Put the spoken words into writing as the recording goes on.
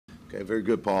Okay, very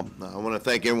good, Paul. I want to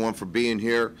thank everyone for being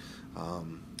here.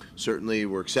 Certainly,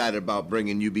 we're excited about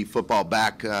bringing UB football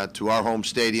back to our home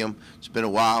stadium. It's been a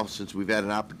while since we've had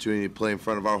an opportunity to play in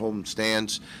front of our home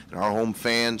stands and our home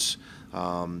fans.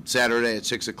 Saturday at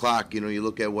 6 o'clock, you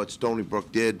look at what Stony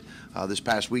Brook did this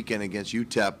past weekend against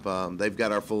UTEP. They've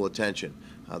got our full attention.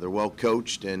 They're well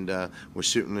coached, and we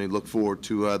certainly look forward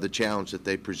to the challenge that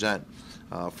they present.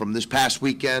 From this past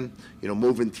weekend,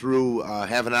 moving through,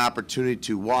 having an opportunity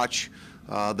to watch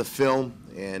the film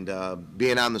and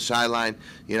being on the sideline,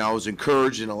 I was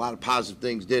encouraged, and a lot of positive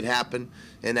things did happen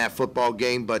in that football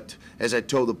game. But as I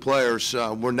told the players,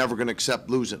 we're never going to accept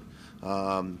losing.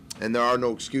 And there are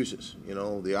no excuses.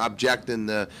 The object and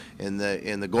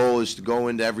the goal is to go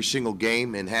into every single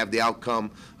game and have the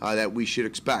outcome that we should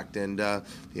expect. And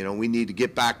we need to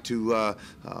get back to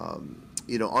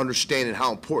understanding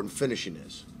how important finishing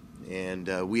is.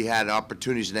 And we had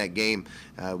opportunities in that game.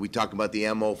 We talk about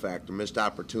the MO factor, missed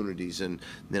opportunities, and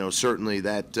certainly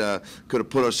that could have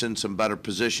put us in some better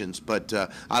positions. But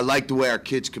I like the way our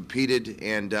kids competed,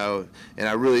 and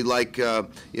I really like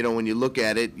when you look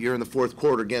at it, you're in the fourth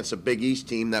quarter against a Big East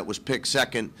team that was picked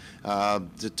second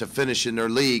to finish in their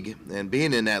league, and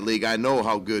being in that league, I know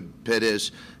how good Pitt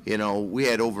is. We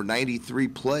had over 93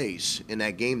 plays in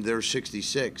that game. There were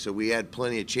 66, so we had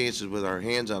plenty of chances with our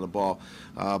hands on the ball.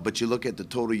 But you look at the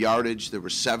total yardage, there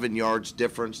was 7 yards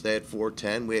difference. They had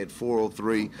 410. We had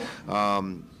 403.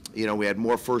 We had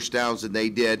more first downs than they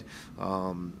did.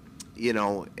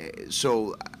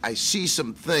 So I see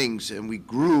some things, and we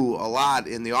grew a lot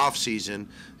in the offseason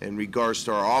in regards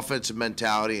to our offensive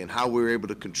mentality and how we were able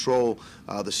to control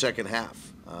the second half.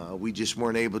 We just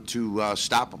weren't able to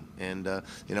stop them, and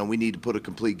we need to put a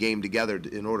complete game together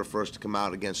in order for us to come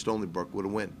out against Stony Brook with a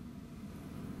win.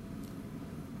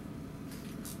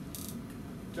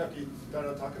 Chuck, you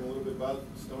started talking a little bit about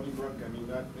Stony Brook. I mean,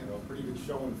 that pretty good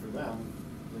showing for them.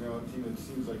 A team that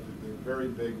seems like they're very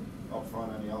big up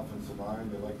front on the offensive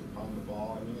line. They like to pound the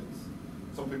ball. I mean,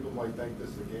 some people might think this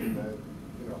is a game that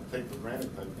take for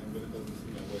granted type thing, but it doesn't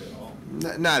seem that way at all.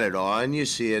 Not at all, and you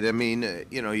see it. I mean,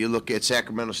 you look at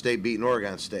Sacramento State beating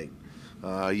Oregon State.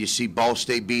 You see Ball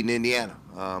State beating Indiana.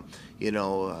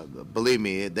 Believe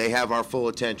me, they have our full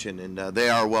attention, and they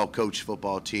are a well-coached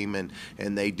football team,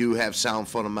 and they do have sound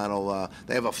fundamental.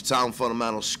 They have a sound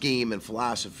fundamental scheme and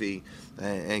philosophy,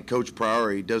 and Coach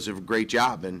Priori does a great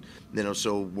job. And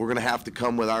so we're going to have to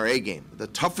come with our A game. The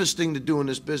toughest thing to do in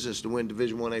this business is to win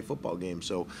Division I-A football games.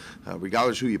 So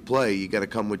regardless who you play, you got to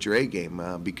come with your A game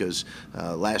because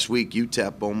last week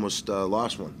UTEP almost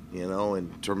lost one.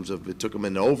 In terms of it took them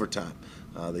into overtime.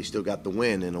 They still got the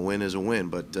win, and a win is a win.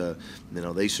 But,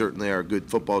 they certainly are a good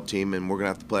football team, and we're going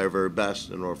to have to play our very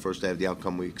best in order for us to have the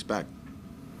outcome we expect.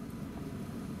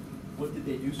 What did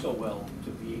they do so well to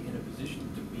be in a position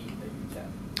to beat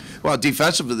UTEP? Well,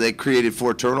 defensively, they created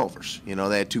 4 turnovers.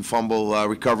 They had 2 fumble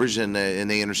recoveries, and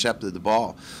they intercepted the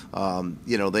ball.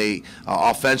 They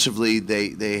offensively,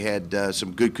 they had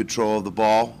some good control of the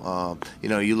ball.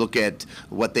 You look at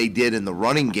what they did in the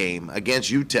running game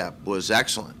against UTEP was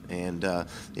excellent, and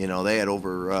they had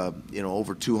over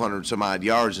 200 some odd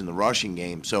yards in the rushing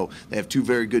game. So they have 2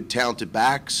 very good, talented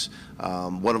backs.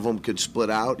 One of them could split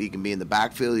out. He can be in the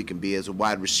backfield. He can be as a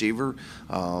wide receiver.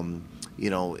 And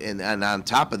on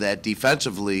top of that,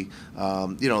 defensively,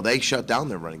 they shut down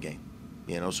their running game.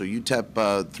 So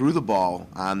UTEP threw the ball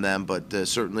on them, but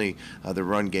certainly the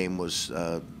run game was,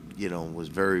 was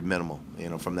very minimal,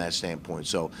 from that standpoint.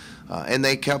 So, and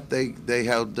they held,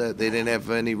 they didn't have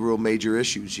any real major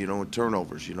issues, with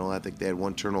turnovers. I think they had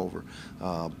 1 turnover.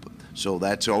 So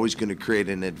that's always going to create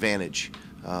an advantage.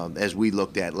 As we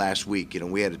looked at last week,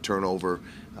 we had a turnover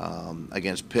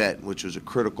against Pitt, which was a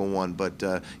critical one, but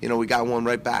we got one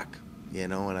right back,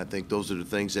 and I think those are the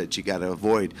things that you got to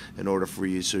avoid in order for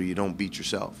you so you don't beat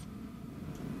yourself.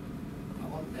 I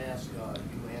wanted to ask you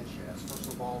and Chaz,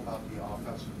 first of all, about the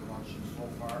offensive production so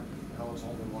far. I know it's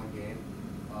only 1 game,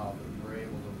 but you were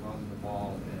able to run the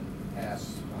ball and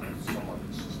pass on a somewhat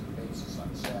consistent basis on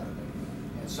Saturday.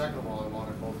 And second of all, I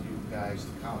wanted both of you guys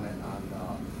to comment on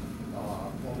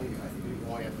I think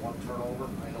we only had 1 turnover.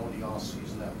 I know in the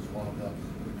offseason that was one of the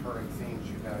recurring themes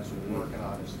you guys were working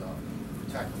on is to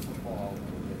protect the football a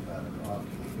little bit better. Can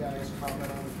you guys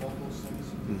comment on both those things?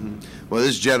 Mm-hmm. Well,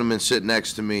 this gentleman sitting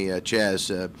next to me, Chaz,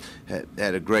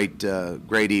 had a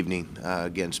great evening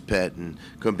against Pitt, and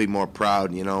couldn't be more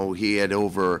proud. He had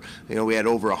over, we had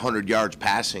over 100 yards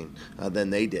passing than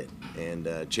they did. And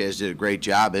Chaz did a great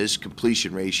job. His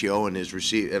completion ratio and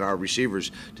our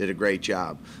receivers did a great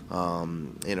job.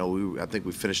 I think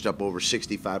we finished up over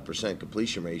 65%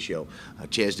 completion ratio.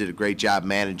 Chaz did a great job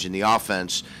managing the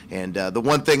offense. And the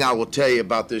one thing I will tell you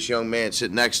about this young man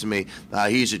sitting next to me,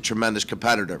 he's a tremendous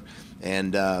competitor.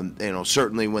 And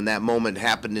certainly when that moment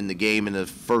happened in the game in the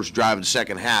first drive of the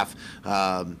second half,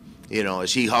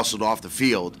 as he hustled off the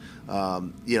field,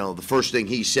 the first thing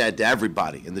he said to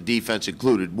everybody, and the defense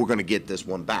included, we're going to get this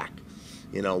one back.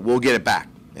 We'll get it back.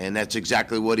 And that's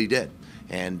exactly what he did.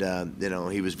 And,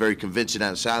 he was very convincing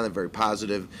on silent, very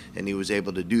positive, and he was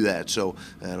able to do that. So,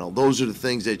 those are the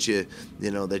things that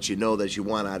you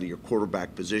want out of your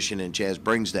quarterback position, and Chaz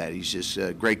brings that. He's just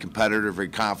a great competitor, very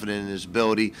confident in his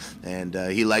ability, and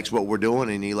he likes what we're doing,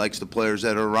 and he likes the players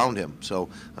that are around him. So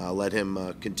I'll let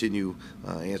him continue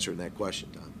answering that question,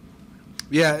 Tom.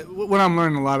 Yeah, what I'm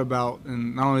learning a lot about,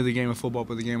 and not only the game of football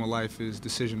but the game of life, is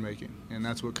decision making, and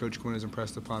that's what Coach Quinn has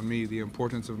impressed upon me: the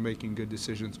importance of making good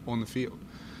decisions on the field.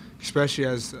 Especially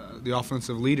as the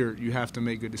offensive leader, you have to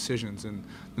make good decisions. And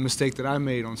the mistake that I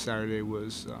made on Saturday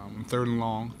was 3rd and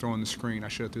long, throwing the screen. I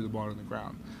should have threw the ball on the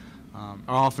ground.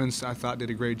 Our offense, I thought, did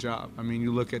a great job. I mean,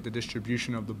 you look at the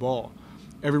distribution of the ball.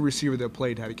 Every receiver that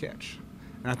played had a catch.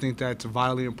 And I think that's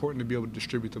vitally important to be able to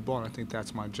distribute the ball, and I think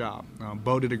that's my job.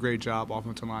 Bo did a great job.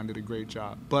 Offensive line did a great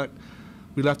job. But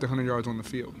we left 100 yards on the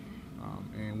field,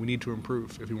 and we need to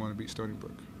improve if we want to beat Stony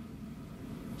Brook.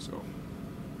 So,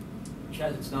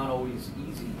 Chaz, it's not always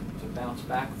easy to bounce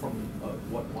back from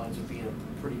what winds up being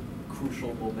a pretty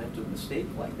crucial momentum mistake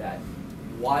like that.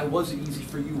 Why was it easy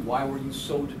for you? Why were you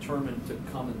so determined to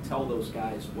come and tell those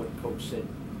guys what Coach said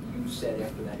you said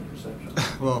after that interception?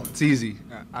 Well, it's easy.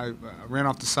 I ran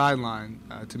off the sideline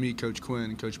to meet Coach Quinn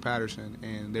and Coach Patterson,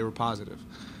 and they were positive.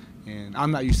 And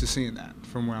I'm not used to seeing that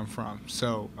from where I'm from.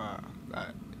 So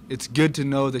it's good to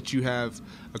know that you have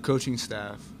a coaching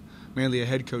staff, mainly a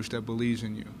head coach, that believes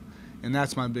in you. And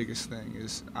that's my biggest thing.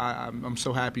 Is I'm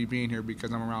so happy being here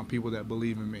because I'm around people that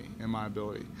believe in me and my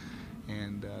ability.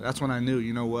 And that's when I knew,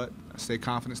 you know what, stay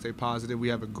confident, stay positive. We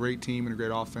have a great team and a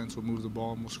great offense. We'll move the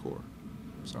ball and we'll score.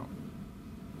 So,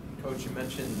 Coach, you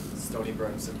mentioned Stony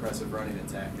Brook's impressive running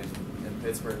attack, and in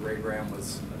Pittsburgh, Ray Graham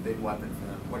was a big weapon for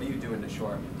them. What are you doing to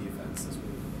shore up the defense this week?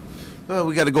 Well,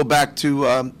 we got to go back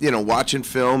to watching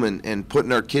film and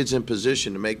putting our kids in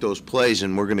position to make those plays,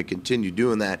 and we're going to continue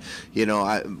doing that.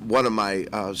 One of my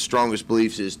strongest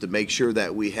beliefs is to make sure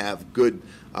that we have good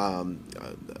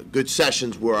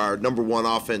sessions where our number one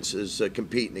offense is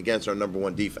competing against our number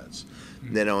one defense.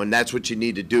 And that's what you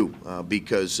need to do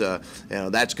because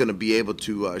that's going to be able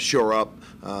to shore up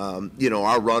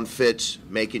our run fits,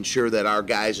 making sure that our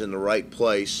guys in the right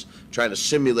place, trying to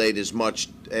simulate as much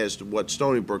as what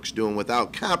Stony Brook's doing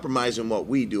without compromising what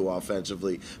we do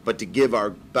offensively, but to give our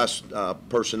best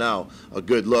personnel a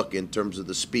good look in terms of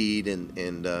the speed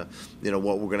and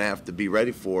what we're going to have to be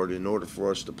ready for it in order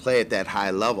for us to play at that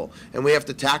high level. And we have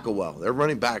to tackle well. They're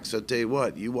running backs. I'll tell you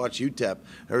what, you watch UTEP,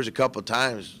 there was a couple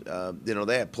times,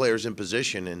 they had players in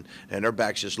position and their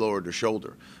backs just lowered their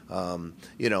shoulder. And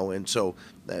so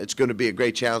it's going to be a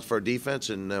great challenge for our defense,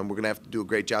 and we're going to have to do a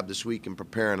great job this week in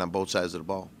preparing on both sides of the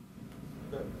ball.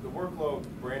 The workload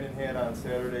Brandon had on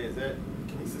Saturday, can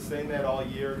he sustain that all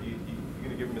year? You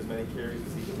going to give him as many carries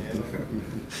as he can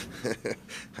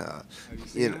handle?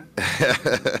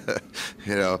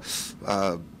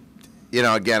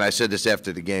 Again, I said this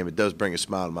after the game. It does bring a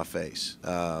smile to my face.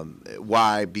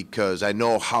 Why? Because I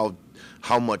know how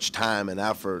much time and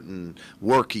effort and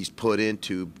work he's put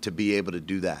into to be able to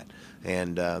do that.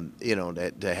 And,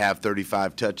 to have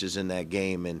 35 touches in that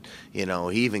game. And,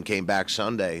 he even came back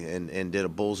Sunday and did a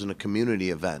Bulls in a Community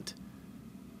event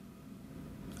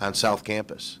on South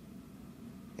Campus.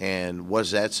 And what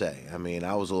does that say? I mean,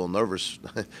 I was a little nervous,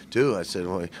 too. I said,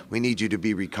 well, we need you to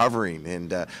be recovering,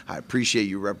 and I appreciate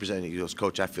you representing. He goes,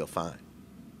 Coach, I feel fine.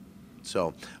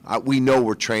 So we know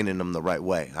we're training them the right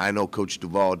way. I know Coach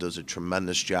Duval does a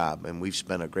tremendous job, and we've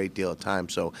spent a great deal of time.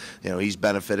 So, he's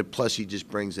benefited. Plus, he just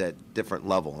brings that different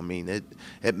level. I mean,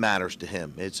 it matters to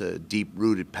him. It's a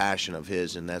deep-rooted passion of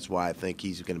his, and that's why I think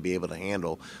he's going to be able to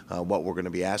handle what we're going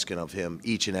to be asking of him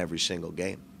each and every single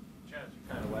game. Chaz, you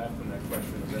kind of laughed when that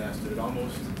question was asked. Did it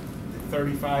almost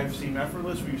 35 seem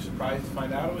effortless? Were you surprised to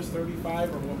find out it was 35,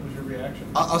 or what was your reaction?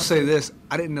 I'll say this.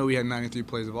 I didn't know we had 93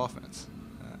 plays of offense.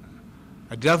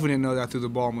 I definitely didn't know that I threw the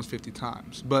ball almost 50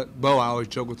 times. But Bo, I always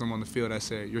joke with him on the field. I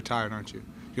say, "You're tired, aren't you?"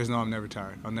 He goes, "No, I'm never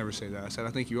tired. I'll never say that." I said,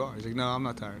 "I think you are." He's like, "No, I'm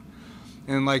not tired."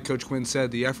 And like Coach Quinn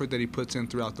said, the effort that he puts in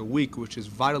throughout the week, which is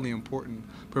vitally important,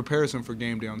 prepares him for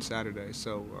game day on Saturday.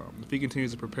 So if he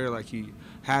continues to prepare like he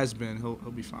has been, he'll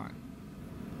be fine.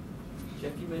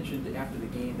 Jeff, you mentioned after the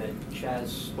game that Chaz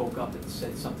spoke up and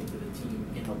said something to the team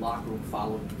in the locker room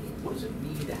following the game. What does it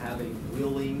mean to have a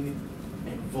willing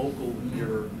and vocal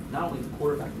leader, not only in the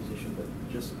quarterback position, but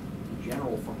just in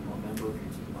general from a member of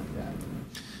your team like that?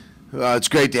 Well, it's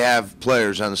great to have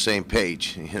players on the same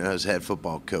page, as head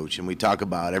football coach, and we talk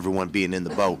about everyone being in the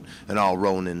boat and all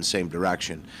rowing in the same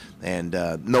direction. And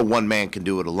no one man can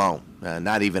do it alone,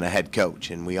 not even a head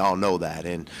coach, and we all know that.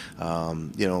 And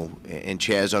and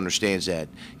Chaz understands that.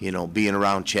 Being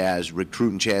around Chaz,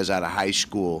 recruiting Chaz out of high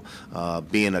school,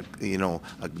 being a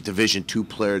Division II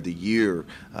Player of the Year,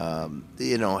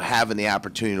 having the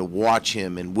opportunity to watch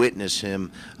him and witness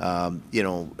him,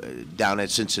 down at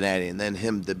Cincinnati, and then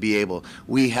him to be able.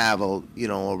 We have a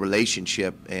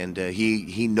relationship, and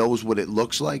he knows what it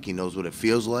looks like, he knows what it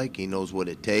feels like, he knows what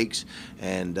it takes,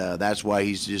 and that's why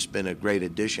he's just been a great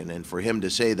addition. And for him to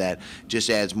say that just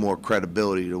adds more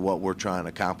credibility to what we're trying to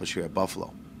accomplish here at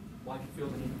Buffalo. Why do you feel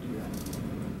the need to do that?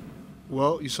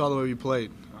 Well, you saw the way we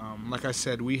played. Like I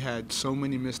said, we had so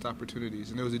many missed opportunities.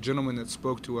 And there was a gentleman that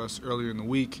spoke to us earlier in the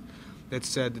week that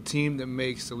said the team that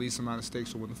makes the least amount of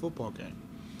mistakes will win the football game.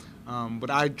 But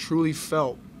I truly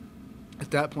felt at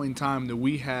that point in time that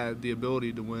we had the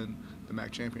ability to win the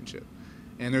MAC championship.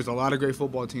 And there's a lot of great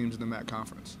football teams in the MAC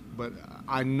conference. But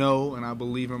I know and I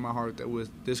believe in my heart that with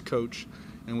this coach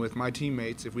and with my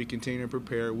teammates, if we continue to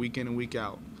prepare week in and week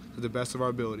out to the best of our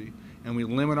ability, and we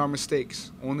limit our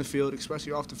mistakes on the field,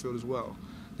 especially off the field as well,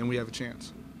 then we have a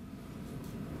chance.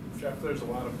 Jeff, there's a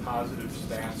lot of positive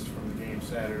stats from the game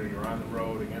Saturday. You're on the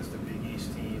road against a Big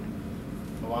East team.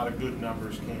 A lot of good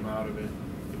numbers came out of it.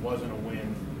 It wasn't a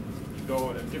win. You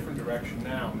go in a different direction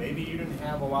now. Maybe you didn't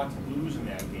have a lot to lose in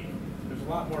that game. There's a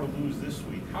lot more to lose this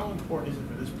week. How important is it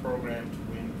for this program to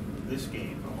win this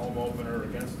game, a home opener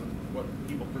against what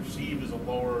people perceive as a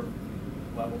lower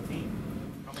level team?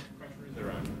 How much pressure is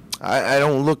there on you? I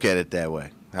don't look at it that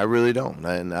way. I really don't,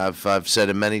 and I've said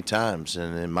it many times.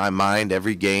 And in my mind,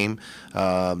 every game,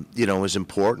 is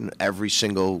important. Every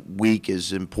single week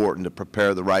is important to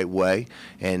prepare the right way,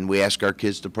 and we ask our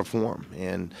kids to perform.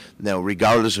 And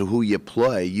regardless of who you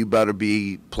play, you better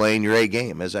be playing your A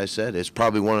game. As I said, it's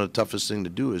probably one of the toughest things to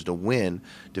do is to win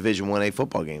Division I-A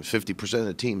football games. 50% of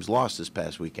the teams lost this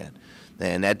past weekend,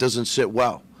 and that doesn't sit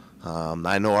well.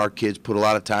 I know our kids put a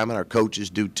lot of time, and our coaches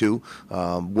do too.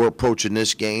 We're approaching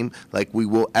this game like we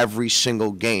will every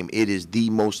single game. It is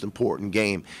the most important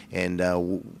game, and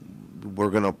we're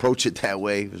going to approach it that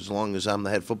way as long as I'm the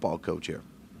head football coach here.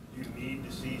 You need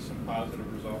to see some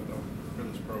positive result, though, for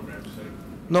this program's sake.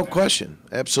 No question,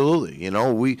 absolutely.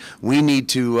 We need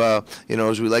to,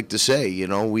 as we like to say,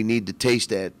 we need to taste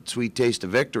that sweet taste of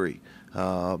victory,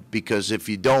 because if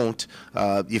you don't,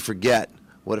 you forget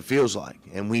what it feels like,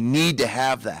 and we need to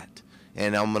have that.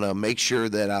 And I'm going to make sure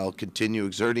that I'll continue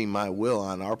exerting my will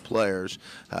on our players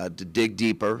to dig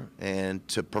deeper and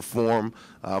to perform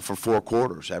for 4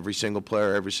 quarters, every single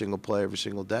player, every single play, every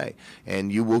single day.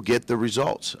 And you will get the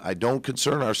results. I don't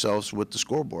concern ourselves with the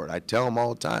scoreboard. I tell them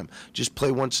all the time, just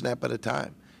play one snap at a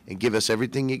time and give us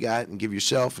everything you got and give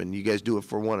yourself, and you guys do it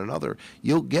for one another.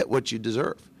 You'll get what you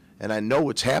deserve. And I know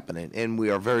what's happening, and we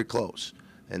are very close.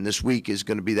 And this week is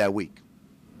going to be that week.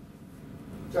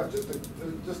 Jeff,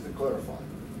 just to clarify,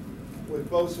 with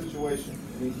Bo's situation,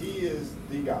 I mean, he is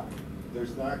the guy.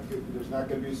 There's not going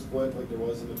to be a split like there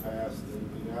was in the past,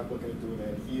 and you're not looking at doing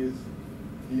that. He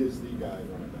is the guy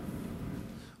running that.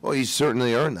 Well, he's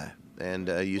certainly earned that, and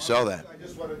you saw that. I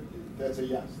just wanted, that's a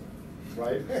yes,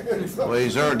 right? Well,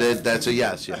 he's earned it. That's a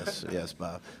yes,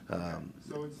 Bob.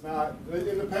 So it's not,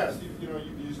 in the past,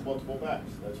 you've used multiple backs.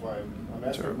 That's why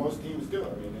that's Sure. what most teams do.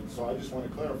 I mean, so I just want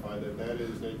to clarify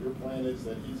that your plan is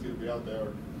that he's going to be out there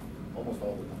almost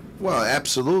all the time. Well,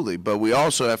 absolutely, but we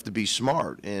also have to be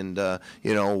smart, and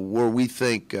where we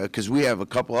think, because we have a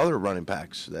couple other running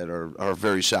backs that are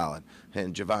very solid,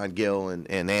 and Javon Gill and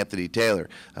Anthony Taylor.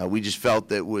 We just felt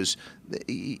that was,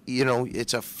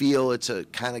 it's a feel, it's a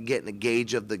kind of getting a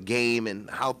gauge of the game and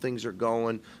how things are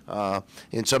going,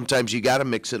 and sometimes you got to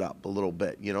mix it up a little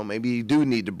bit. Maybe you do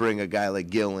need to bring a guy like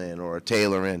Gill in or a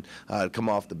Taylor in, come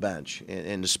off the bench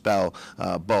and to spell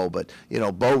Bo. But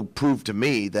Bo proved to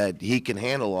me that he can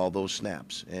handle all those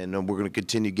snaps, and we're going to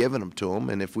continue giving them to him.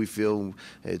 And if we feel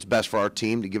it's best for our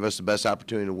team to give us the best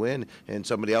opportunity to win, and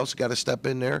somebody else got to step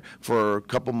in there for a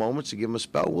couple moments to give them a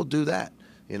spell, we'll do that.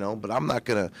 But I'm not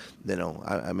going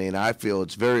to, I feel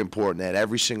it's very important that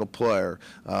every single player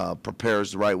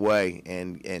prepares the right way,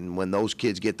 and when those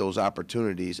kids get those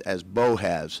opportunities, as Bo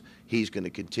has, he's going to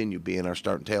continue being our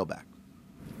starting tailback.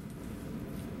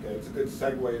 Okay, it's a good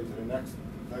segue into the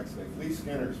next thing. Lee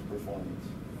Skinner's performance,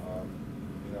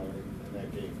 in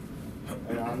that game.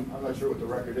 And I'm I'm not sure what the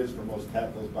record is for most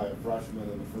tackles by a freshman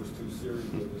in the first 2 series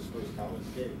of his first college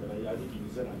game, but I think he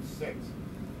was in on 6,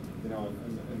 you know,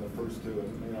 in the first 2.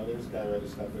 And, you know, there's a guy ready to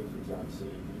step in for John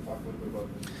City. Can you talk a little bit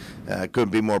about this? I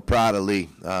couldn't be more proud of Lee.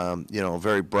 You know, a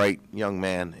very bright young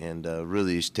man, and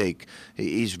really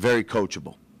he's very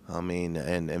coachable. I mean,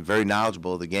 and very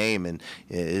knowledgeable of the game, and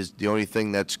is the only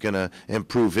thing that's going to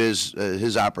improve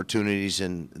his opportunities,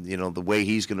 and you know the way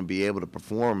he's going to be able to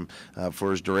perform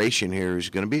for his duration here is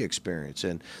going to be experience,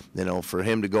 and you know for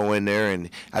him to go in there, and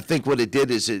I think what it did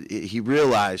is he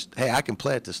realized, hey, I can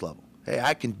play at this level. Hey,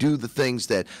 I can do the things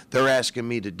that they're asking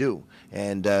me to do,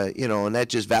 and you know, and that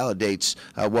just validates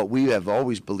what we have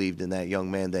always believed in that young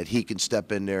man, that he can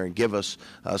step in there and give us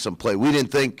some play. We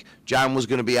didn't think John was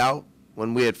going to be out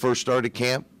when we had first started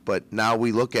camp, but now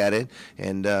we look at it,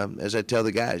 and as I tell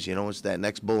the guys, you know, it's that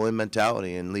next bull in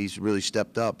mentality, and Lee's really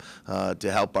stepped up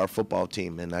to help our football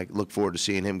team, and I look forward to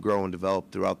seeing him grow and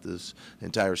develop throughout this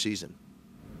entire season.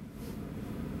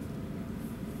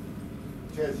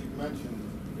 Chaz, you mentioned,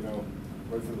 you know,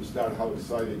 right from the start how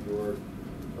excited you were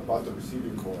about the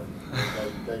receiving corps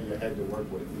that you had to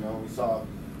work with. You know, we saw,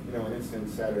 you know, an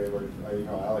instance Saturday where, you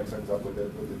know, Alex ends up with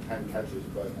the 10 catches,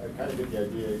 but I kind of get the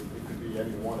idea it could be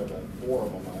any one of the 4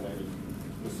 of them on any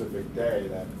specific day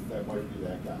that might be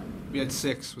that guy. We had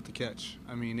 6 with the catch.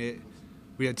 I mean,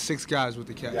 we had 6 guys with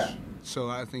the catch. Yeah. So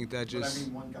I think that just. But I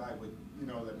mean, one guy would, you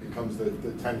know, that becomes the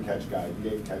 10 catch guy,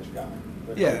 the 8 catch guy.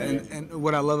 But Yeah, and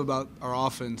what I love about our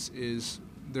offense is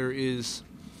there is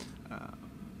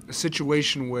a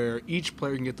situation where each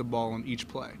player can get the ball on each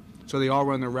play. So they all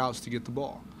run their routes to get the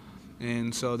ball.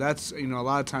 And so that's, you know, a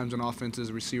lot of times in offense as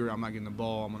a receiver, I'm not getting the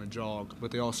ball, I'm going to jog.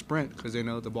 But they all sprint because they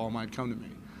know the ball might come to me.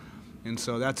 And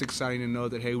so that's exciting to know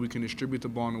that, hey, we can distribute the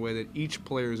ball in a way that each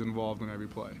player is involved in every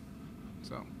play.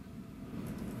 So.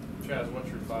 Chaz, what's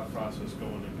your thought process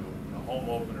going into a home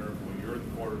opener where you're the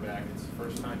quarterback? It's the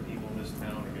first time people in this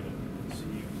town are going to see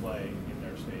you play in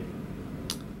their stadium.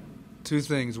 2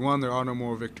 things. One, there are no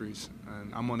more victories.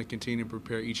 And I'm going to continue to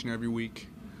prepare each and every week.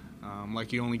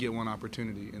 Like you only get one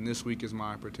opportunity, and this week is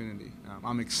my opportunity.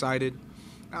 I'm excited.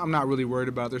 I'm not really worried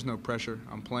about it. There's no pressure.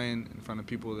 I'm playing in front of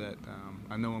people that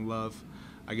I know and love.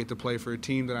 I get to play for a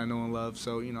team that I know and love.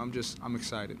 So, you know, I'm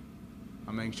excited.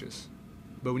 I'm anxious.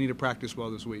 But we need to practice well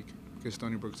this week because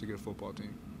Stony Brook's a good football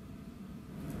team.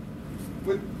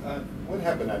 What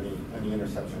happened on the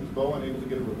interception? Was Bo unable to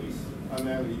get a release on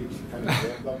that? You kind of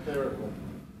jammed up there? Or what?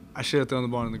 I should have thrown the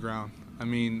ball on the ground. I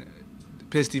mean,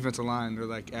 Pitt's defensive line, they're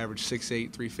like average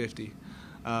 6'8", 350.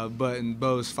 But in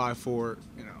Bo's 5'4",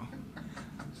 you know,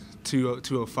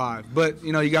 205. But,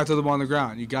 you know, you got to throw the ball on the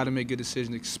ground. You got to make good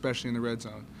decisions, especially in the red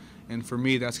zone. And for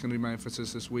me, that's going to be my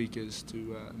emphasis this week is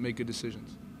to make good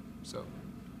decisions. So.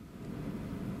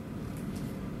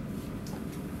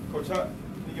 Coach, can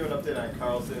you give an update on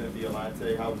Carlson and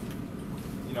Violante? How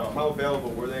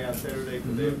available were they on Saturday?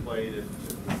 Could they have played if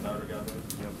the starter got there?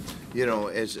 Yep. You know,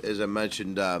 as I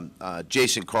mentioned,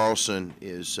 Jason Carlson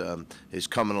is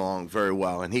coming along very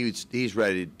well, and he's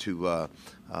ready to.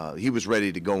 He was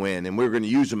ready to go in, and we're going to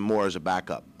use him more as a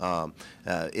backup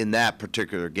in that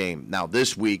particular game. Now,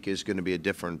 this week is going to be a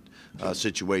different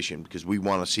situation because we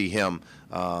want to see him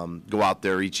go out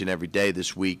there each and every day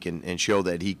this week and show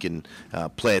that he can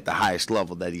play at the highest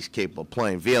level that he's capable of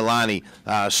playing. Violante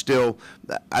still,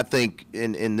 I think,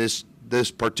 in this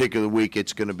particular week,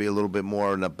 it's going to be a little bit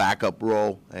more in a backup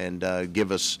role and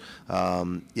give us,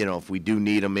 you know, if we do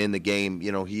need him in the game,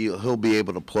 you know, he'll be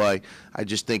able to play. I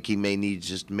just think he may need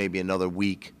just maybe another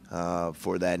week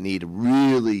for that need to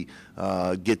really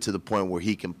get to the point where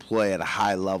he can play at a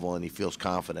high level and he feels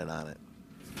confident on it.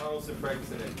 Is Carlson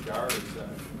practicing at guard or center?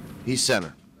 He's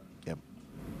center. Yep.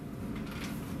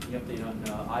 Any update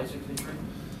on Isaac's injury?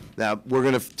 Now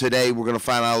today we're gonna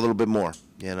find out a little bit more.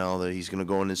 You know, that he's going to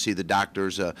go in and see the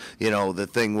doctors. You know, the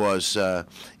thing was,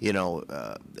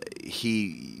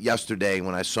 yesterday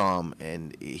when I saw him,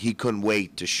 and he couldn't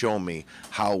wait to show me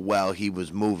how well he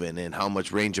was moving and how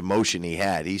much range of motion he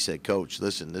had. He said, "Coach,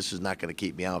 listen, this is not going to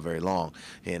keep me out very long.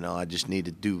 You know, I just need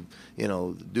to do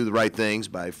the right things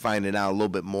by finding out a little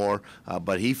bit more."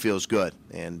 But he feels good,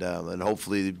 and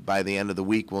hopefully by the end of the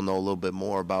week we'll know a little bit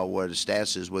more about what his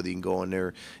status is, whether he can go in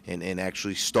there and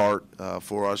actually start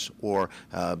for us or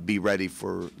be ready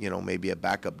for, maybe a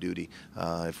backup duty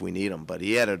if we need him. But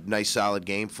he had a nice, solid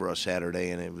game for us Saturday,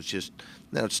 and it was just,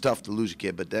 it's tough to lose a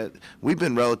kid, but we've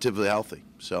been relatively healthy.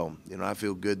 So, I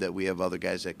feel good that we have other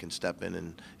guys that can step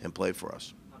in and play for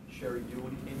us. How did Sherry do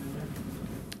when he came in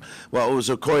there? Well, it was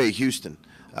Okoye Houston.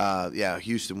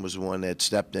 Houston was the one that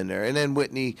stepped in there. And then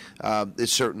Whitney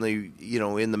is certainly,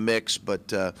 in the mix, but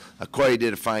Okoye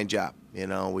did a fine job. You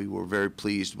know, we were very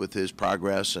pleased with his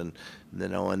progress, and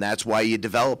and that's why you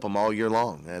develop them all year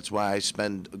long. That's why I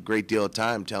spend a great deal of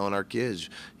time telling our kids,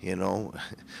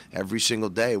 every single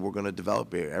day we're going to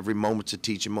develop here. Every moment's a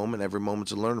teaching moment, every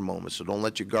moment's a learning moment. So don't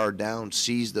let your guard down.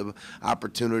 Seize the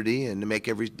opportunity and make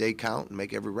every day count and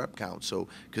make every rep count. So,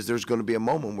 because there's going to be a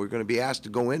moment we're going to be asked to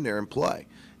go in there and play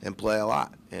a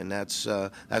lot, and that's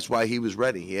why he was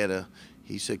ready.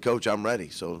 He said, "Coach, I'm ready."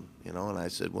 So, and I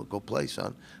said, "Well, go play,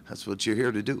 son. That's what you're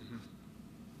here to do."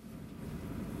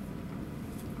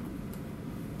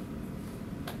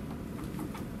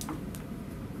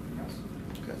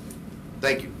 Okay.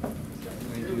 Thank you.